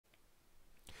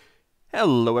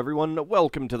Hello everyone,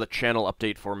 welcome to the channel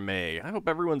update for May. I hope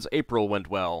everyone's April went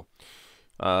well.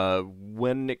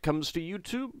 When it comes to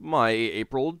YouTube, my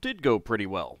April did go pretty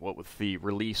well, what with the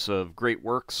release of great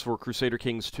works for Crusader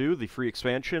Kings 2, the free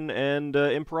expansion, and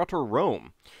Imperator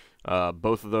Rome.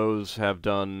 Both of those have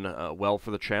done well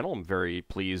for the channel. I'm very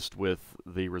pleased with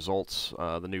the results,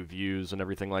 the new views, and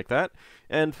everything like that.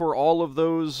 And for all of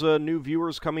those new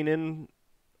viewers coming in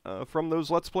from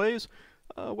those Let's Plays,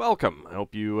 welcome. I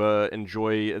hope you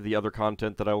enjoy the other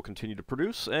content that I will continue to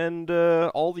produce, and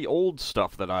all the old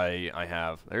stuff that I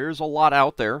have. There's a lot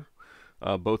out there,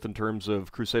 both in terms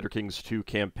of Crusader Kings 2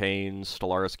 campaigns,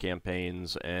 Stellaris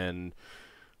campaigns, and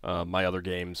my other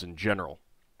games in general.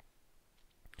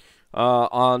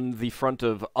 On the front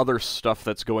of other stuff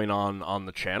that's going on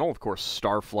the channel, of course,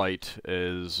 Starflight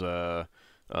is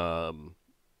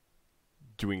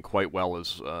doing quite well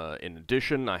as in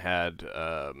addition. I had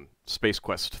Space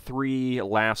Quest 3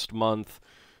 last month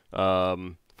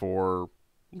for a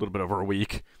little bit over a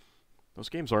week. Those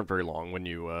games aren't very long when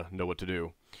you know what to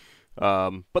do.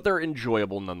 But they're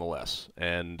enjoyable nonetheless,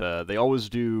 and they always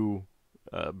do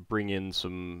bring in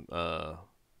some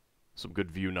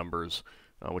good view numbers,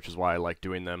 which is why I like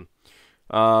doing them.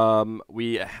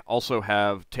 We also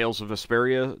have Tales of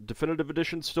Vesperia Definitive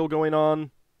Edition still going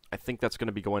on. I think that's going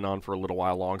to be going on for a little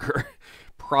while longer.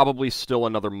 Probably still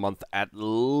another month at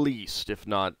least, if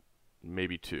not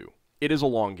maybe two. It is a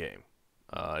long game.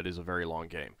 It is a very long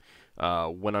game.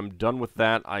 When I'm done with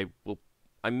that, I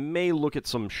may look at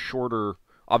some shorter,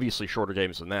 obviously shorter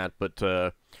games than that,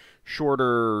 but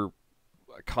shorter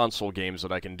console games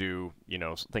that I can do, you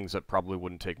know, things that probably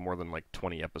wouldn't take more than like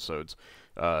 20 episodes,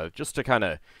 just to kind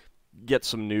of get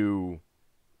some new,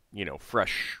 you know,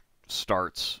 fresh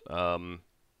starts.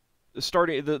 The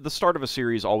start of a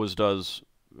series always does,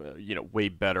 you know, way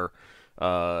better.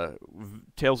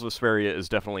 Tales of Vesperia is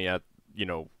definitely at, you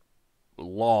know,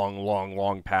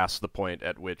 long past the point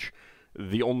at which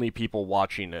the only people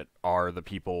watching it are the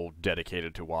people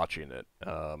dedicated to watching it.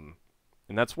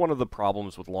 And that's one of the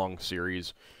problems with long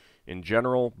series in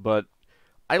general, but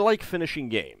I like finishing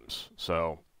games,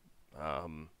 so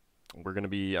I'm gonna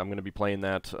be playing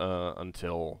that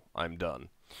until I'm done.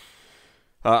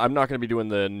 I'm not going to be doing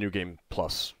the New Game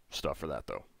Plus stuff for that,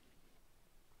 though.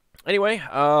 Anyway,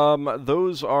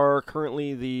 those are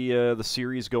currently the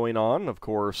series going on. Of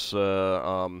course,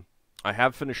 I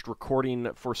have finished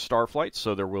recording for Starflight,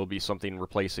 so there will be something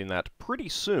replacing that pretty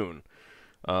soon.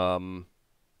 A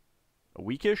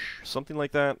weekish, something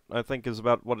like that, I think is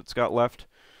about what it's got left.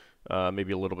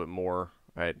 Maybe a little bit more.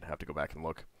 I'd have to go back and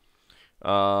look.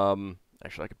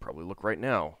 Actually, I could probably look right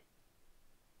now.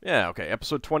 Yeah, okay,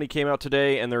 episode 20 came out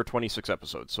today, and there are 26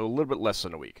 episodes, so a little bit less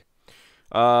than a week.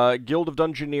 Guild of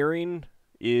Dungeoneering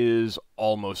is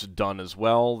almost done as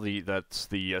well. That's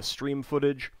the stream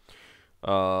footage.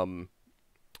 And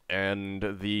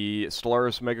the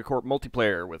Stellaris Megacorp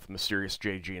multiplayer with Mysterious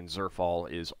JG and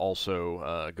Zerfall is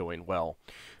also going well.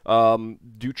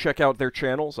 Do check out their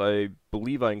channels. I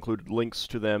believe I included links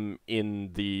to them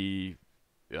in the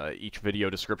each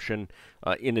video description.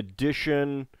 In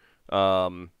addition,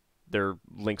 their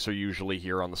links are usually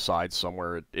here on the side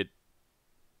somewhere. It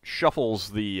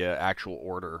shuffles the actual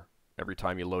order every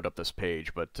time you load up this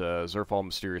page, but Zerfall and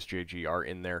Mysterious JG are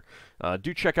in there.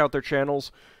 Do check out their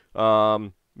channels.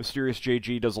 Mysterious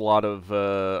JG does a lot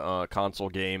of console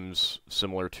games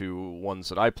similar to ones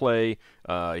that I play.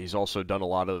 He's also done a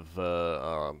lot of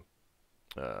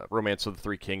Romance of the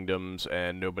Three Kingdoms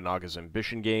and Nobunaga's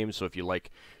Ambition games, so if you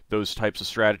like those types of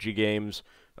strategy games,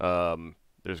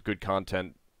 there's good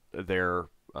content there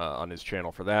on his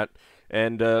channel for that.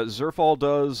 And Zerfall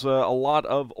does a lot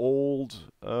of old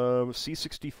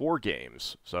C64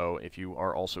 games. So if you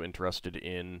are also interested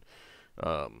in,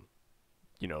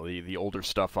 you know, the older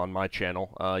stuff on my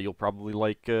channel, you'll probably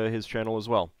like his channel as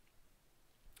well.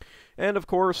 And of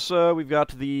course, we've got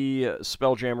the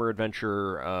Spelljammer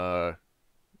adventure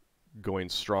going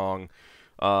strong.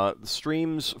 The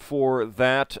streams for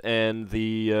that and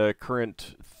the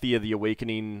current Thea the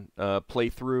Awakening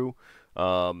playthrough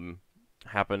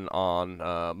happen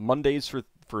on Mondays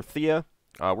for Thea.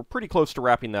 We're pretty close to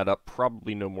wrapping that up,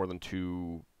 probably no more than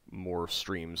 2 more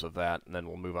streams of that, and then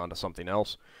we'll move on to something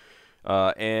else.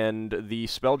 And the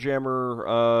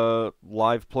Spelljammer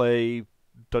live play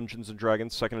Dungeons &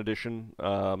 Dragons 2nd Edition,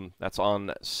 that's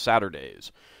on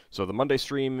Saturdays. So the Monday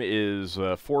stream is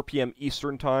 4 p.m.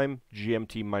 Eastern Time,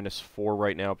 GMT -4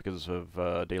 right now because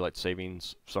of Daylight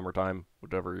Savings, summertime,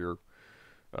 whatever your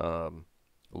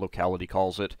locality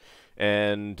calls it.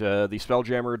 And the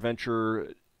Spelljammer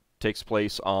adventure takes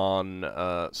place on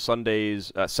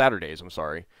Saturdays,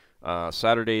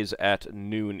 Saturdays at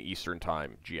noon Eastern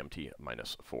Time, GMT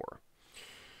 -4.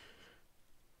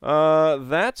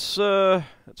 That's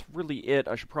really it.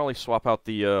 I should probably swap out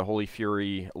the Holy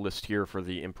Fury list here for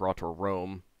the Imperator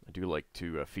Rome. I do like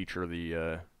to feature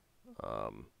the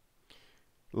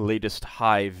latest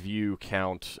high view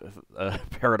count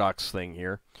paradox thing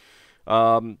here.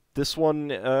 This one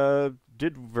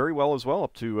did very well as well,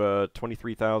 up to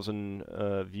 23,000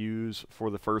 views for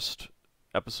the first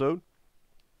episode.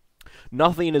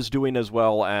 Nothing is doing as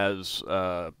well as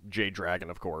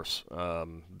AuldDragon, of course,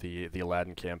 the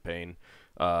Aladdin campaign,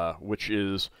 which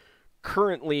is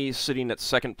currently sitting at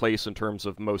second place in terms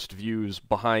of most views,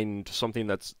 behind something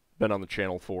that's been on the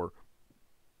channel for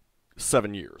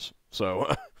 7 years.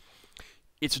 So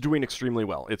it's doing extremely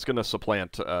well. It's going to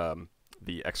supplant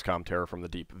the XCOM Terror from the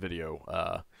Deep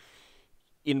video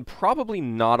in probably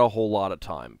not a whole lot of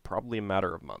time, probably a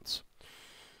matter of months.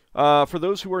 For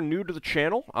those who are new to the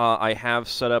channel, I have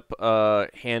set up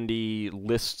handy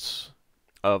lists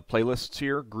of playlists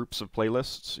here, groups of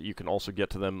playlists. You can also get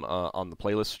to them on the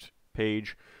playlist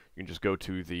page. You can just go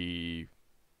to the...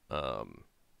 I'll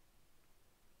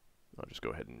just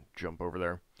go ahead and jump over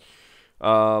there.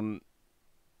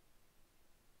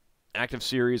 Active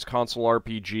Series, Console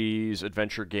RPGs,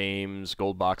 Adventure Games,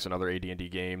 Gold Box and other AD&D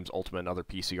games, Ultimate and other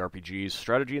PC RPGs,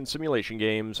 Strategy and Simulation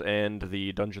games, and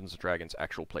the Dungeons & Dragons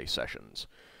actual play sessions.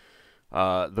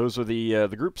 Those are the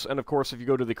groups, and of course, if you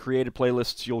go to the created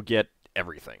playlists, you'll get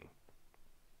everything.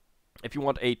 If you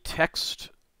want a text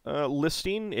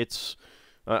listing, it's...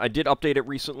 I did update it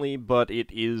recently, but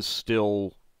it is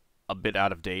still a bit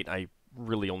out of date. I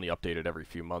really only update it every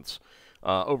few months.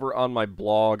 Over on my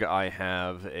blog, I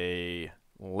have a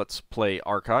Let's Play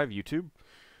archive, YouTube,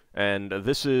 and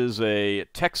this is a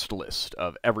text list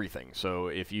of everything. So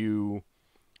if you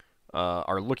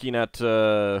are looking at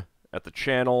the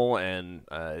channel and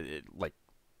like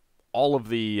all of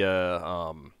the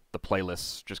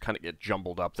playlists just kind of get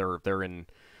jumbled up. They're in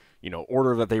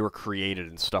order that they were created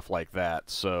and stuff like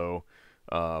that. So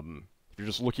if you're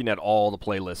just looking at all the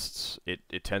playlists,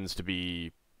 it tends to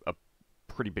be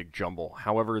pretty big jumble.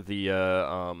 However, the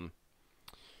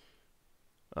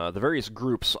various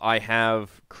groups, I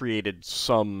have created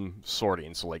some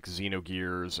sorting. So like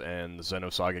Xenogears and the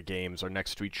Xenosaga games are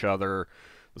next to each other.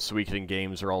 The Suikoden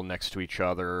games are all next to each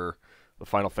other. The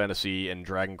Final Fantasy and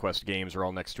Dragon Quest games are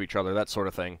all next to each other, that sort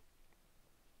of thing.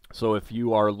 So if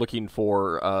you are looking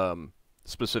for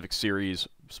specific series,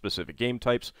 specific game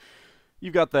types,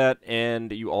 you've got that,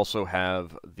 and you also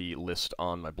have the list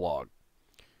on my blog.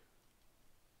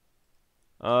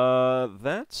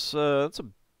 That's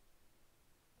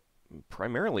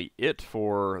primarily it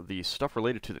for the stuff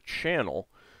related to the channel.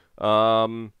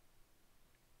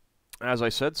 As I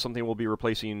said, something will be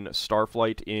replacing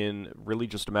Starflight in really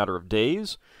just a matter of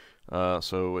days,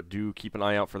 so do keep an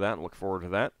eye out for that and look forward to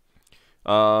that.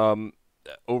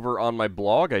 Over on my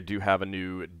blog, I do have a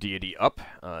new deity up.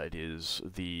 It is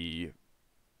the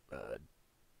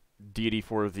deity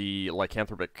for the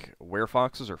lycanthropic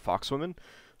werefoxes, or foxwomen.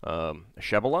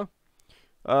 Eshebala.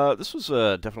 This was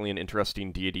definitely an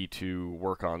interesting deity to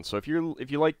work on. So if you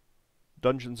like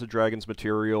Dungeons & Dragons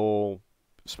material,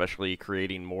 especially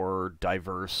creating more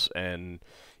diverse and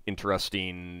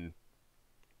interesting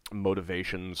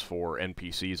motivations for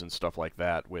NPCs and stuff like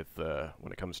that with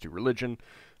when it comes to religion,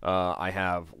 I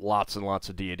have lots and lots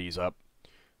of deities up.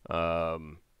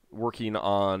 Working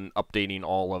on updating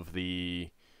all of the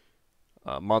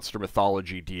Monster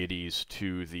Mythology deities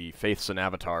to the Faiths and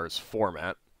Avatars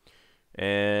format.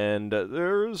 And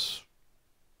there's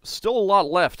still a lot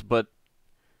left, but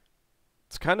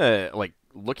it's kind of like,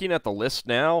 looking at the list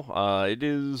now, it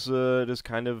is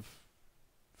kind of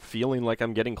feeling like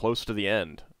I'm getting close to the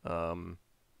end. There's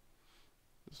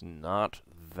not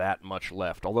that much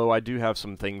left, although I do have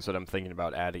some things that I'm thinking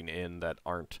about adding in that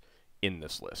aren't in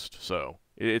this list, so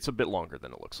it's a bit longer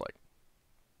than it looks like.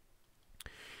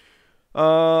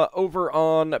 Over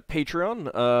on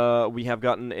Patreon, we have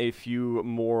gotten a few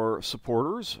more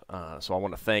supporters, so I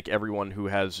want to thank everyone who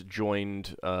has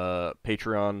joined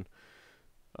Patreon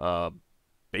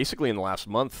basically in the last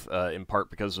month, in part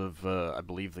because of, I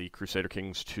believe, the Crusader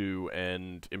Kings 2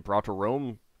 and Imperator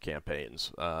Rome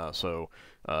campaigns. So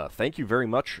thank you very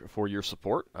much for your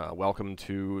support. Welcome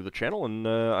to the channel, and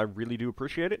I really do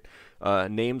appreciate it.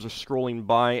 Names are scrolling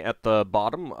by at the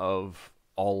bottom of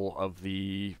all of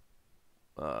the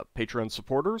Patreon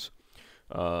supporters.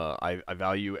 I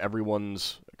value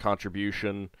everyone's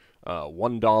contribution.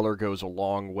 $1 goes a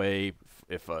long way.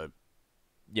 If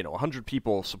 100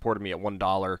 people supported me at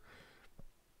 $1,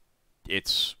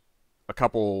 it's a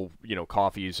couple,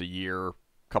 coffees a year,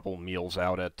 couple meals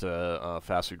out at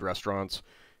fast food restaurants,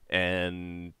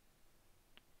 and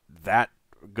that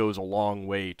goes a long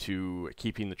way to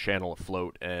keeping the channel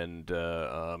afloat and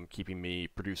keeping me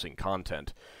producing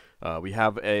content. We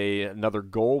have another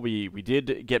goal. We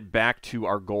did get back to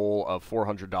our goal of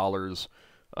 $400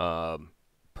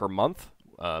 per month,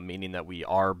 meaning that we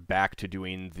are back to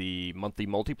doing the monthly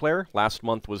multiplayer. Last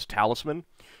month was Talisman,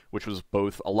 which was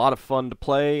both a lot of fun to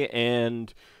play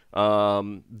and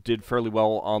did fairly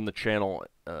well on the channel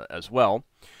as well.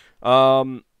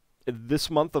 This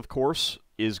month, of course,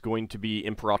 is going to be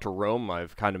Imperator Rome.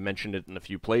 I've kind of mentioned it in a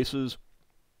few places,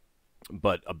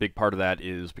 but a big part of that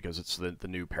is because it's the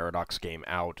new Paradox game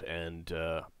out, and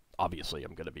obviously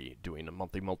I'm going to be doing a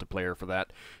monthly multiplayer for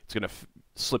that. It's going to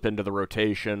slip into the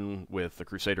rotation with the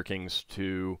Crusader Kings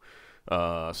 2,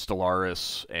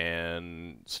 Stellaris,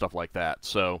 and stuff like that.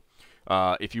 So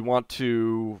if you want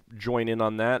to join in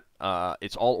on that,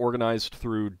 it's all organized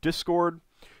through Discord.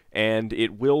 And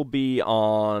it will be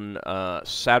on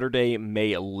Saturday,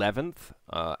 May 11th,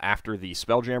 after the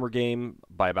Spelljammer game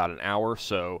by about an hour.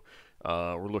 So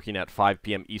we're looking at 5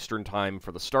 p.m. Eastern time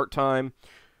for the start time,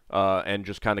 and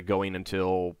just kind of going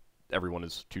until everyone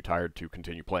is too tired to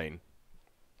continue playing.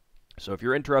 So if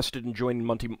you're interested in joining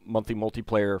monthly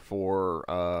multiplayer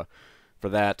for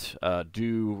that,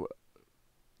 do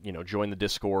join the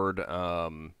Discord.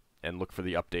 And look for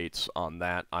the updates on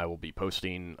that. I will be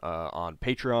posting on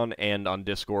Patreon and on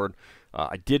Discord.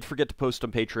 I did forget to post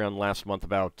on Patreon last month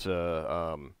about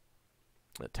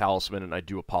Talisman, and I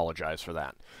do apologize for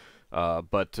that.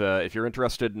 But if you're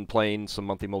interested in playing some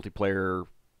monthly multiplayer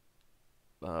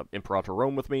Imperator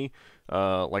Rome with me,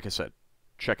 like I said,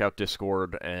 check out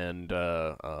Discord and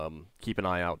keep an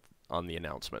eye out on the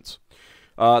announcements.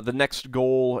 The next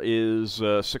goal is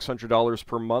 $600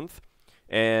 per month,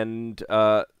 and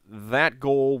that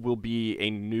goal will be a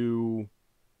new,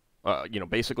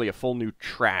 basically a full new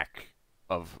track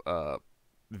of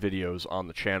videos on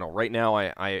the channel. Right now,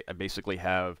 I basically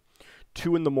have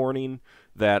 2 in the morning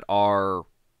that are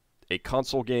a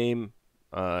console game,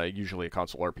 usually a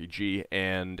console RPG,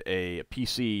 and a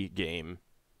PC game.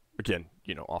 Again,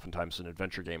 oftentimes an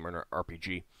adventure game or an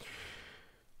RPG.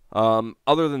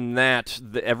 Other than that,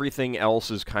 everything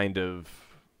else is kind of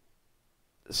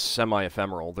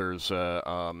semi-ephemeral. There's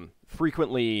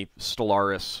frequently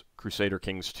Stellaris, Crusader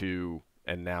Kings 2,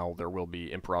 and now there will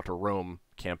be Imperator Rome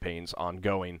campaigns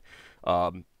ongoing.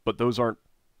 But those aren't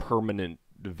permanent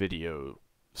video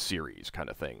series kind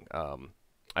of thing.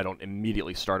 I don't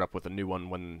immediately start up with a new one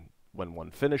when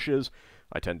one finishes.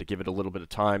 I tend to give it a little bit of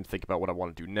time, think about what I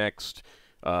want to do next,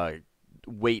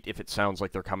 wait if it sounds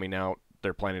like they're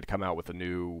planning to come out with a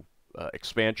new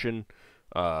expansion,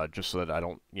 just so that I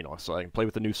don't, so I can play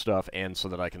with the new stuff, and so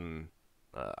that I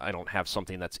don't have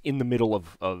something that's in the middle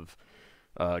of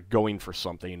going for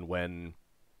something when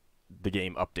the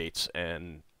game updates,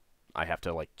 and I have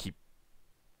to, keep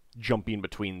jumping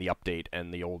between the update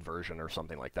and the old version or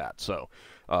something like that. So,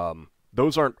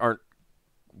 those aren't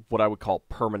what I would call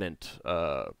permanent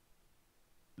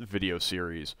video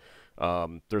series.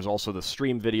 There's also the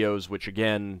stream videos, which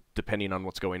again, depending on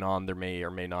what's going on, there may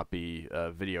or may not be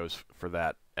videos for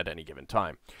that at any given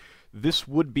time. This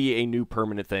would be a new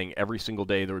permanent thing. Every single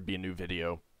day there would be a new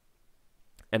video.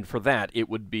 And for that, it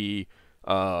would be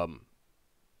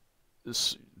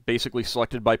basically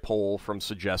selected by poll from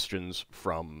suggestions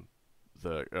from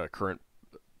the current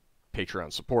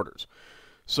Patreon supporters.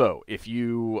 So if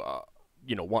you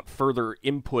want further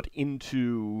input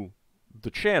into the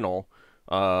channel,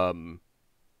 help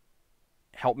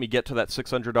me get to that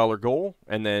 $600 goal,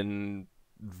 and then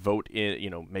vote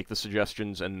in, make the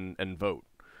suggestions and vote.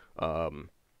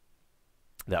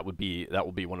 That will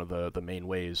be one of the main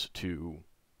ways to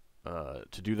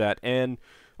do that, and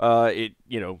it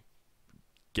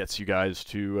gets you guys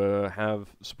to have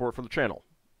support for the channel.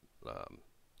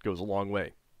 Goes a long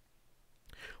way.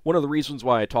 One of the reasons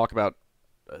why I talk about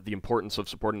the importance of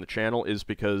supporting the channel is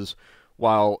because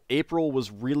while April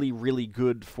was really, really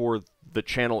good for the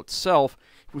channel itself,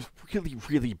 it was really,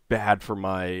 really bad for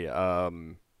my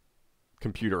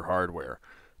computer hardware.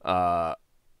 I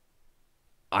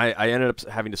ended up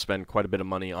having to spend quite a bit of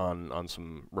money on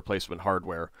some replacement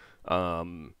hardware,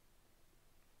 and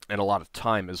a lot of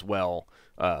time as well.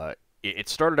 It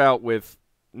started out with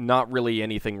not really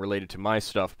anything related to my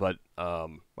stuff, but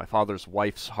my father's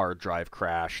wife's hard drive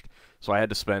crashed, so I had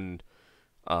to spend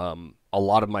a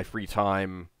lot of my free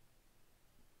time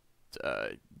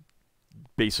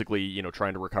basically,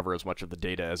 trying to recover as much of the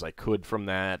data as I could from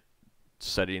that,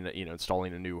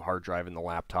 installing a new hard drive in the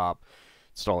laptop,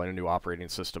 installing a new operating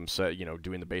system,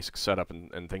 doing the basic setup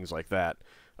and things like that.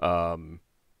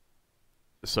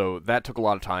 So that took a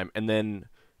lot of time. And then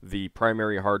the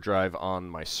primary hard drive on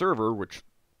my server, which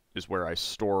is where I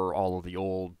store all of the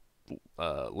old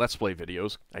Let's Play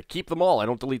videos. I keep them all. I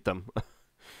don't delete them.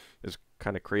 As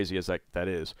kind of crazy as that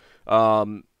is.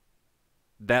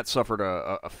 That suffered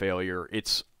a failure.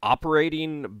 It's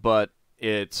operating, but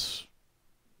it's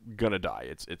gonna die.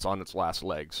 It's on its last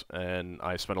legs, and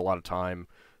I spent a lot of time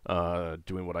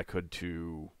doing what I could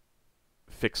to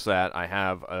fix that. I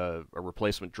have a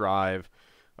replacement drive.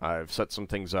 I've set some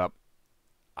things up.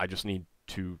 I just need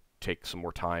to take some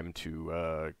more time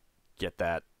to get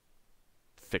that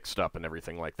fixed up and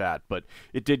everything like that. But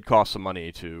it did cost some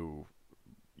money to,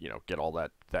 get all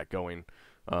that going.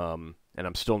 And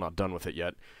I'm still not done with it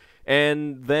yet.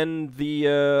 And then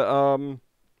the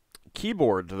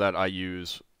keyboard that I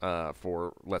use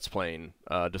for Let's Playing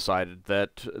decided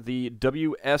that the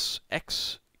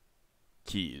WSX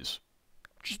keys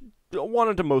just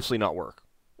wanted to mostly not work.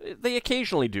 They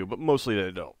occasionally do, but mostly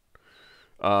they don't.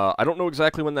 I don't know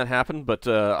exactly when that happened, but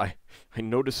I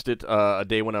noticed it a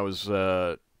day when I was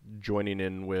joining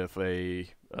in with a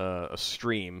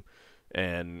stream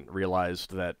and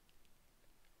realized that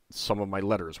some of my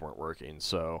letters weren't working.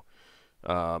 So,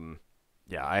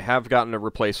 yeah, I have gotten a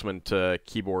replacement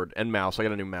keyboard and mouse. I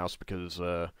got a new mouse because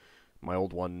my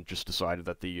old one just decided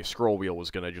that the scroll wheel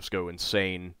was going to just go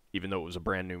insane, even though it was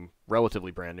a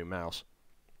relatively brand new mouse.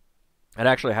 I'd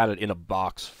actually had it in a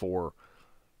box for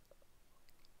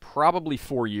probably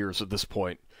 4 years at this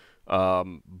point,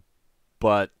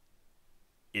 but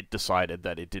it decided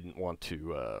that it didn't want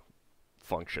to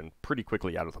function pretty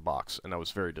quickly out of the box, and I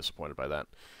was very disappointed by that.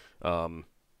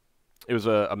 It was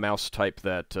a mouse type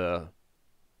that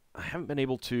I haven't been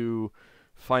able to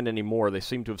find any more. They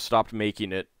seem to have stopped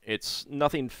making it. It's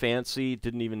nothing fancy,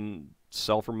 didn't even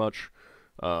sell for much.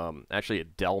 Actually a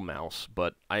Dell mouse,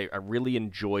 but I really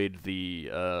enjoyed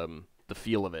the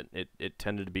feel of it. It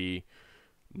tended to be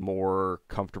more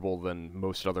comfortable than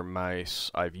most other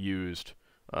mice I've used,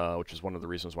 which is one of the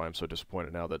reasons why I'm so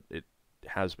disappointed now that it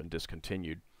has been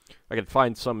discontinued. I can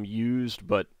find some used,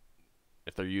 but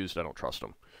if they're used, I don't trust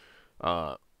them.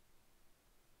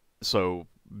 So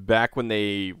back when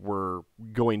they were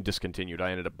going discontinued,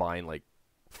 I ended up buying like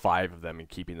 5 of them and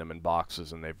keeping them in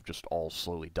boxes, and they've just all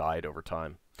slowly died over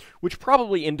time. Which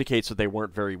probably indicates that they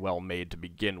weren't very well made to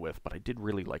begin with, but I did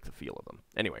really like the feel of them.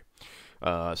 Anyway,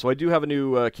 so I do have a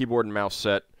new keyboard and mouse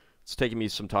set. It's taken me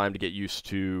some time to get used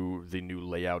to the new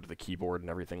layout of the keyboard and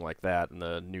everything like that, and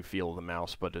the new feel of the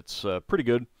mouse, but it's pretty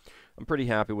good. I'm pretty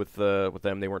happy with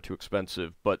them. They weren't too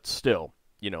expensive, but still,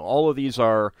 all of these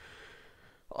are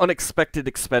unexpected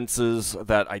expenses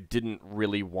that I didn't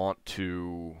really want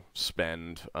to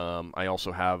spend. I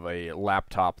also have a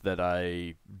laptop that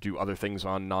I do other things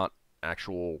on, not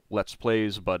actual Let's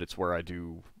Plays, but it's where I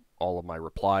do all of my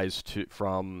replies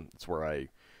from. It's where I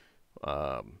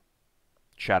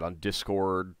chat on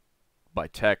Discord by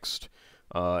text,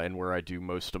 and where I do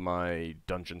most of my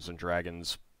Dungeons &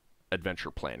 Dragons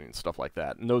adventure planning and stuff like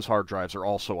that. And those hard drives are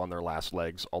also on their last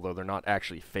legs, although they're not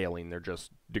actually failing, they're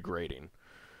just degrading.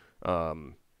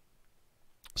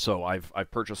 So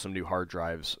I've purchased some new hard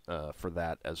drives for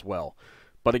that as well.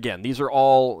 But again, these are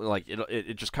all, like,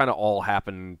 it just kind of all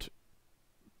happened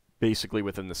basically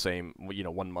within the same,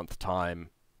 1 month time,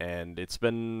 and it's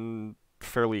been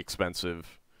fairly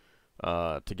expensive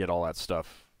to get all that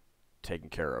stuff taken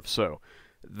care of. So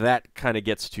that kind of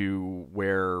gets to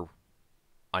where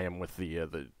I am with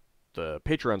the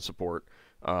Patreon support,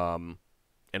 and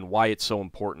why it's so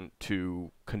important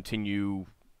to continue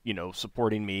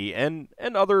supporting me and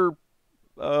other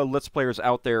Let's Players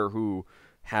out there who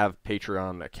have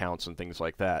Patreon accounts and things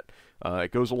like that.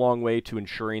 It goes a long way to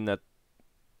ensuring that,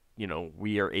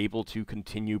 we are able to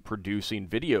continue producing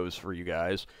videos for you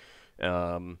guys,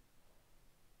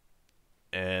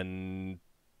 and,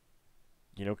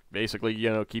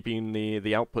 basically, keeping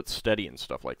the output steady and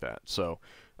stuff like that. So,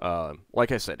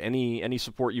 like I said, any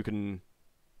support you can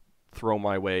throw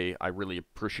my way, I really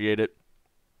appreciate it.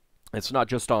 It's not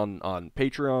just on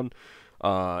Patreon.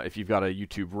 If you've got a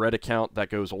YouTube Red account, that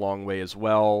goes a long way as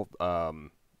well.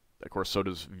 Of course, so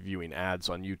does viewing ads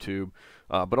on YouTube.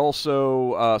 But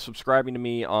also subscribing to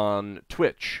me on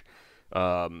Twitch,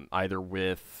 either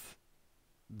with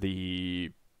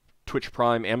the Twitch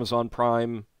Prime, Amazon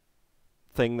Prime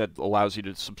thing that allows you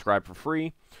to subscribe for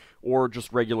free, or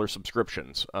just regular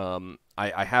subscriptions.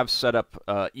 I have set up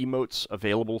emotes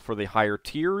available for the higher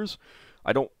tiers.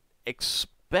 I don't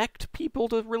expect people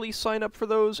to really sign up for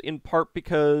those, in part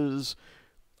because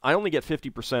I only get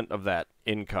 50% of that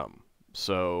income.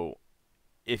 So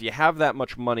if you have that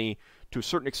much money, to a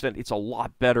certain extent, it's a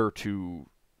lot better to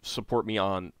support me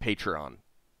on Patreon.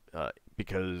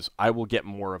 because I will get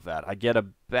more of that. I get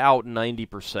about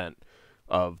 90%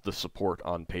 of the support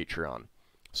on Patreon.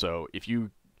 So if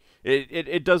you...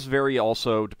 It does vary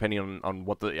also depending on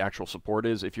what the actual support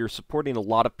is. If you're supporting a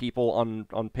lot of people on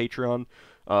Patreon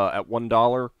at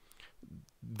 $1,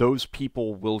 those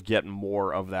people will get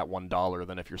more of that $1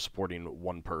 than if you're supporting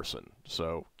one person.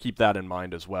 So keep that in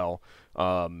mind as well.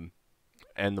 And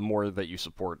the more that you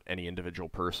support any individual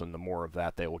person, the more of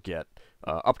that they will get.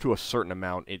 Up to a certain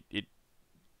amount,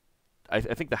 I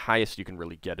think the highest you can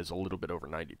really get is a little bit over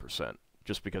 90%,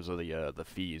 just because of the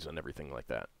fees and everything like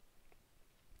that.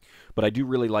 But I do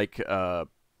really like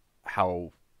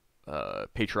how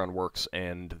Patreon works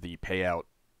and the payout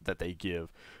that they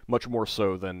give, much more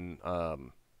so than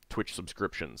Twitch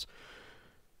subscriptions.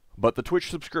 But the Twitch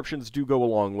subscriptions do go a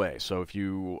long way, so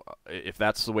if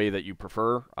that's the way that you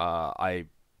prefer, I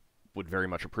would very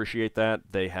much appreciate that.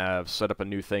 They have set up a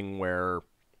new thing where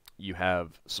you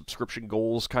have subscription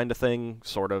goals kind of thing,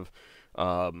 sort of.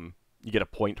 You get a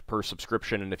point per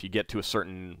subscription, and if you get to a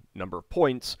certain number of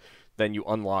points, then you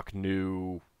unlock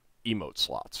new emote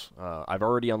slots. I've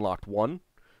already unlocked one,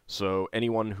 so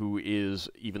anyone who is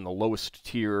even the lowest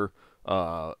tier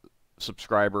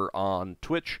subscriber on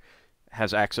Twitch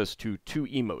has access to 2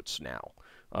 emotes now.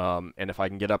 And if I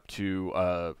can get up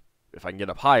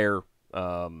higher,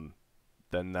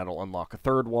 then that'll unlock a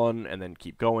 3rd one, and then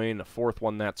keep going, a 4th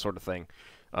one, that sort of thing.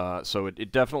 So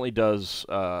it definitely does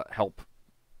help,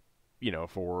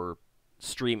 for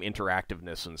stream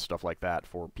interactiveness and stuff like that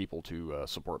for people to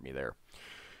support me there.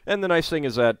 And the nice thing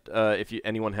is that if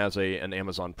anyone has an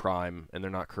Amazon Prime and they're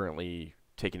not currently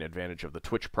taking advantage of the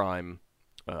Twitch Prime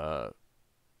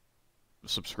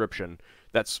subscription,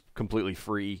 that's completely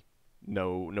free,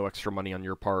 no extra money on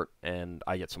your part, and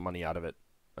I get some money out of it.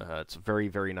 It's a very,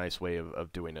 very nice way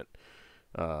of doing it.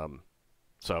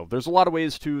 So there's a lot of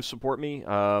ways to support me.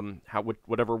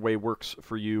 Whatever way works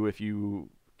for you, if you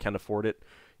can afford it,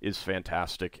 is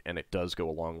fantastic, and it does go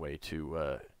a long way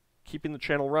to keeping the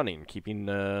channel running, keeping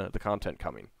the content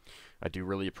coming. I do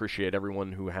really appreciate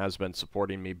everyone who has been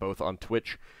supporting me both on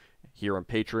Twitch, here on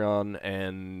Patreon,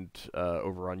 and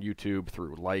over on YouTube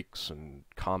through likes and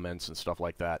comments and stuff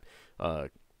like that.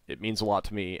 It means a lot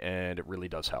to me, and it really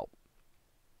does help.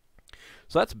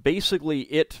 So that's basically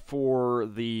it for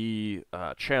the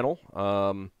channel.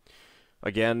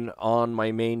 Again, on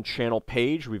my main channel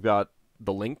page, we've got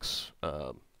the links.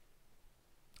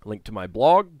 Link to my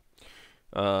blog,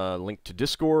 link to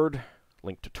Discord,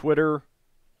 link to Twitter,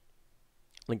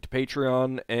 link to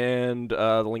Patreon, and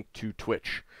the link to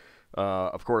Twitch.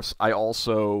 Of course, I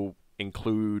also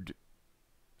include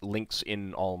links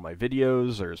in all my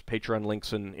videos. There's Patreon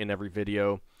links in every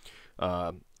video.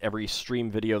 Every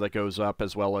stream video that goes up,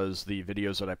 as well as the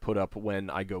videos that I put up when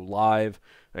I go live,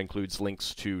 includes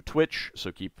links to Twitch,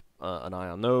 so keep an eye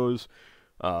on those.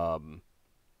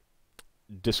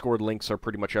 Discord links are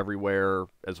pretty much everywhere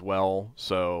as well,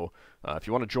 so if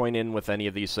you want to join in with any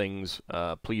of these things,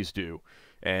 please do.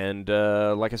 And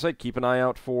like I said, keep an eye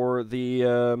out for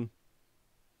the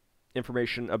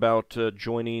information about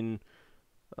joining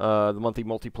the monthly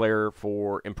multiplayer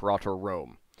for Imperator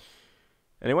Rome.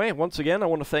 Anyway, once again, I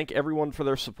want to thank everyone for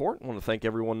their support. I want to thank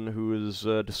everyone who has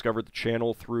discovered the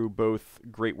channel through both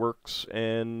Great Works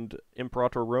and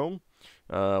Imperator Rome.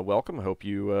 Welcome. I hope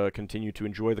you continue to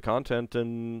enjoy the content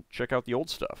and check out the old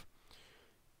stuff.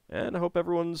 And I hope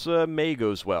everyone's May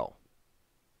goes well.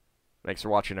 Thanks for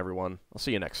watching, everyone. I'll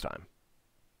see you next time.